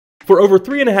For over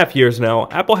 3.5 years now,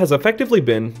 Apple has effectively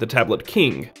been the tablet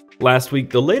king. Last week,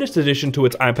 the latest addition to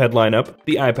its iPad lineup,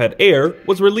 the iPad Air,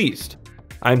 was released.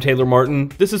 I'm Taylor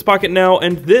Martin, this is Pocket Now,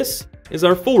 and this is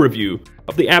our full review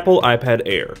of the Apple iPad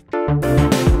Air.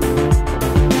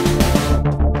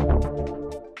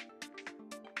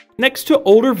 Next to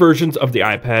older versions of the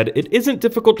iPad, it isn't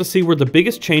difficult to see where the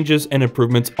biggest changes and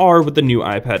improvements are with the new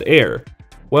iPad Air.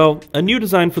 Well, a new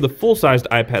design for the full-sized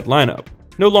iPad lineup.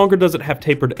 No longer does it have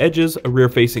tapered edges, a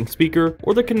rear-facing speaker,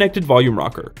 or the connected volume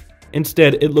rocker.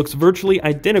 Instead, it looks virtually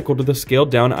identical to the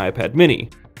scaled-down iPad mini.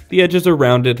 The edges are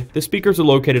rounded, the speakers are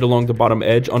located along the bottom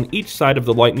edge on each side of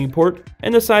the Lightning port,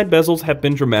 and the side bezels have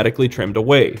been dramatically trimmed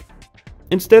away.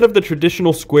 Instead of the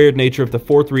traditional squared nature of the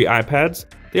 4.3 iPads,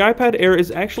 the iPad Air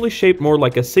is actually shaped more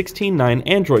like a 16:9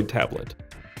 Android tablet.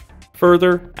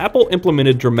 Further, Apple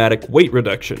implemented dramatic weight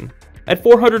reduction. At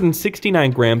 469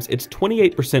 grams, it's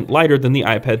 28% lighter than the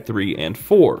iPad 3 and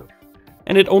 4.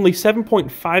 And at only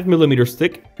 7.5 millimeters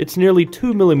thick, it's nearly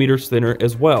 2 millimeters thinner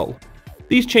as well.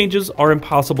 These changes are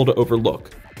impossible to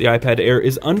overlook. The iPad Air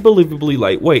is unbelievably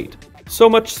lightweight. So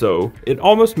much so, it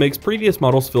almost makes previous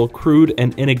models feel crude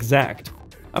and inexact.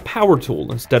 A power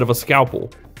tool instead of a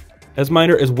scalpel. As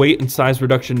minor as weight and size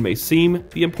reduction may seem,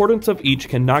 the importance of each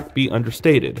cannot be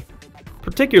understated,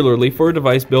 particularly for a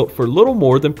device built for little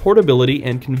more than portability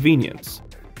and convenience.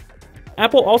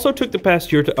 Apple also took the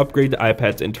past year to upgrade the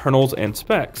iPad's internals and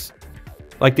specs.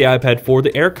 Like the iPad 4,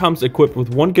 the Air comes equipped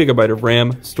with 1GB of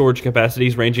RAM, storage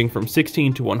capacities ranging from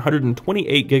 16 to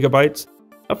 128 GB,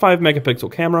 a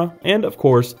 5-megapixel camera, and of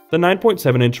course, the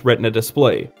 9.7-inch Retina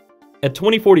display. At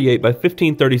 2048 by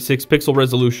 1536 pixel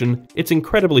resolution, it's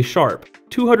incredibly sharp,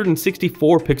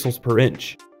 264 pixels per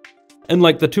inch.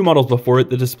 Unlike the two models before it,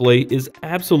 the display is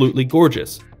absolutely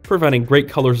gorgeous, providing great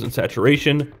colors and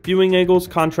saturation, viewing angles,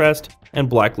 contrast, and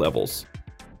black levels.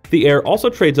 The Air also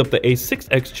trades up the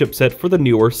A6X chipset for the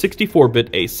newer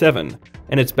 64-bit A7,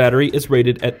 and its battery is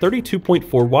rated at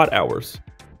 32.4 watt-hours.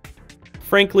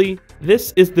 Frankly,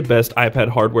 this is the best iPad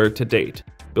hardware to date.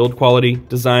 Build quality,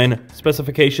 design,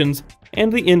 specifications,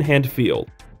 and the in-hand feel.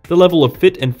 The level of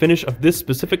fit and finish of this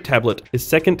specific tablet is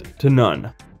second to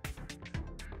none.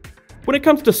 When it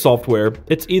comes to software,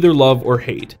 it's either love or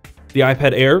hate. The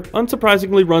iPad Air,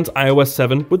 unsurprisingly, runs iOS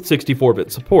 7 with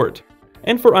 64-bit support.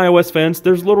 And for iOS fans,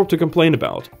 there's little to complain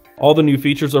about. All the new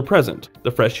features are present: the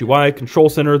fresh UI, Control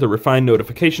Center, the refined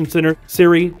Notification Center,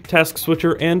 Siri, Task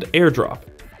Switcher, and AirDrop.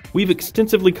 We've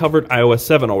extensively covered iOS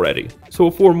 7 already, so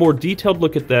for a more detailed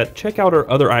look at that, check out our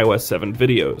other iOS 7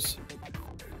 videos.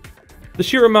 The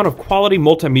sheer amount of quality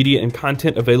multimedia and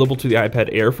content available to the iPad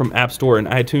Air from App Store and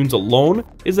iTunes alone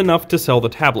is enough to sell the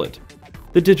tablet.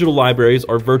 The digital libraries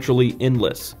are virtually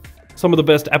endless. Some of the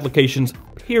best applications,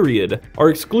 period, are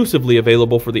exclusively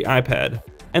available for the iPad,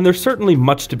 and there's certainly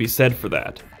much to be said for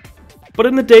that. But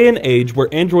in the day and age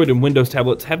where Android and Windows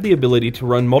tablets have the ability to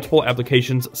run multiple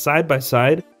applications side by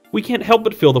side, we can't help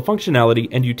but feel the functionality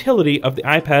and utility of the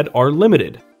iPad are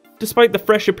limited. Despite the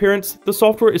fresh appearance, the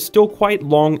software is still quite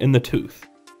long in the tooth.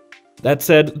 That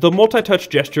said, the multi-touch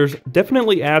gestures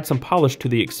definitely add some polish to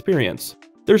the experience.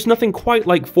 There's nothing quite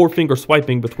like 4-finger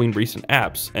swiping between recent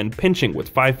apps and pinching with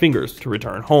 5 fingers to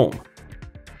return home.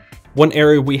 One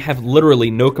area we have literally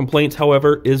no complaints,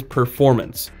 however, is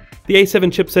performance. The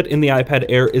A7 chipset in the iPad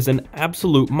Air is an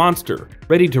absolute monster,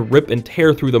 ready to rip and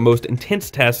tear through the most intense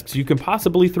tasks you can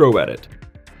possibly throw at it.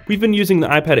 We've been using the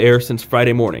iPad Air since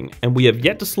Friday morning, and we have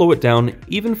yet to slow it down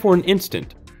even for an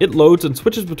instant. It loads and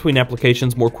switches between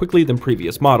applications more quickly than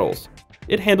previous models.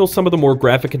 It handles some of the more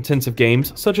graphic-intensive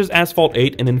games, such as Asphalt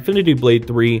 8 and Infinity Blade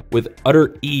 3, with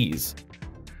utter ease.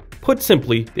 Put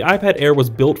simply, the iPad Air was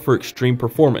built for extreme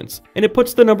performance, and it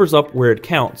puts the numbers up where it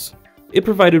counts. It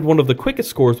provided one of the quickest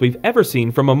scores we've ever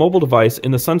seen from a mobile device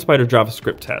in the SunSpider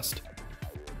JavaScript test.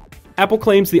 Apple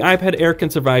claims the iPad Air can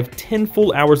survive 10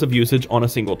 full hours of usage on a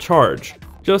single charge,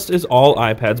 just as all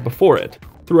iPads before it.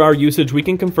 Through our usage, we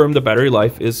can confirm the battery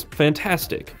life is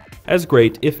fantastic, as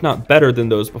great if not better than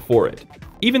those before it.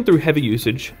 Even through heavy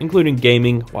usage, including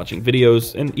gaming, watching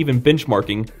videos, and even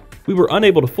benchmarking, we were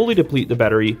unable to fully deplete the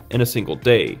battery in a single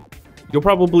day. You'll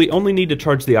probably only need to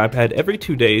charge the iPad every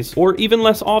 2 days, or even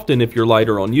less often if you're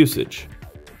lighter on usage.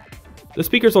 The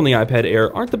speakers on the iPad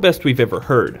Air aren't the best we've ever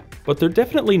heard, but they're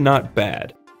definitely not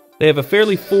bad. They have a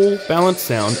fairly full, balanced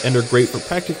sound and are great for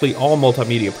practically all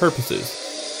multimedia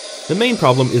purposes. The main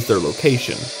problem is their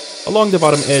location. Along the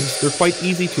bottom edge, they're quite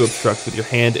easy to obstruct with your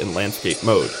hand in landscape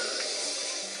mode.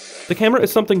 The camera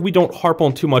is something we don't harp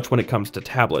on too much when it comes to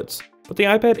tablets, but the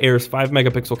iPad Air's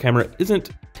 5-megapixel camera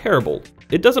isn't terrible.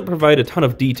 It doesn't provide a ton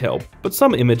of detail, but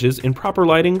some images in proper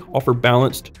lighting offer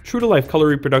balanced, true-to-life color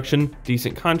reproduction,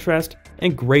 decent contrast,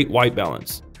 and great white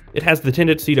balance. It has the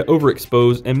tendency to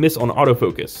overexpose and miss on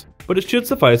autofocus, but it should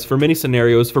suffice for many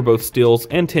scenarios for both stills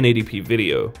and 1080p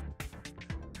video.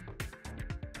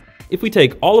 If we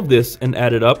take all of this and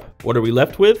add it up, what are we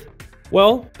left with?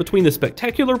 Well, between the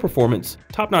spectacular performance,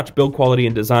 top-notch build quality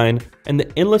and design, and the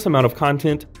endless amount of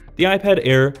content, the iPad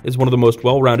Air is one of the most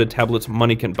well-rounded tablets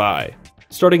money can buy.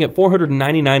 Starting at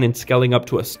 $499 and scaling up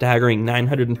to a staggering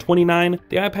 $929,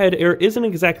 the iPad Air isn't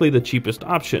exactly the cheapest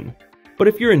option. But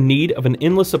if you're in need of an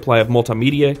endless supply of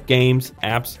multimedia, games,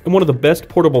 apps, and one of the best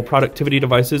portable productivity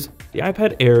devices, the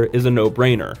iPad Air is a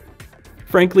no-brainer.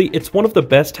 Frankly, it's one of the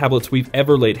best tablets we've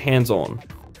ever laid hands on.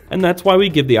 And that's why we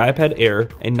give the iPad Air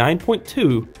a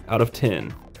 9.2 out of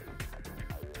 10.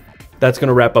 That's going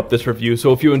to wrap up this review,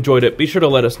 so if you enjoyed it, be sure to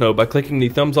let us know by clicking the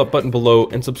thumbs up button below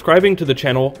and subscribing to the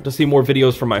channel to see more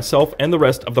videos from myself and the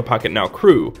rest of the Pocket Now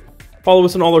crew. Follow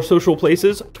us on all our social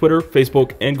places, Twitter,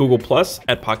 Facebook, and Google+,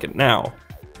 at Pocket Now.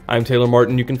 I'm Taylor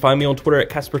Martin, you can find me on Twitter at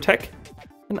CasperTech,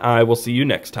 and I will see you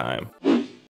next time.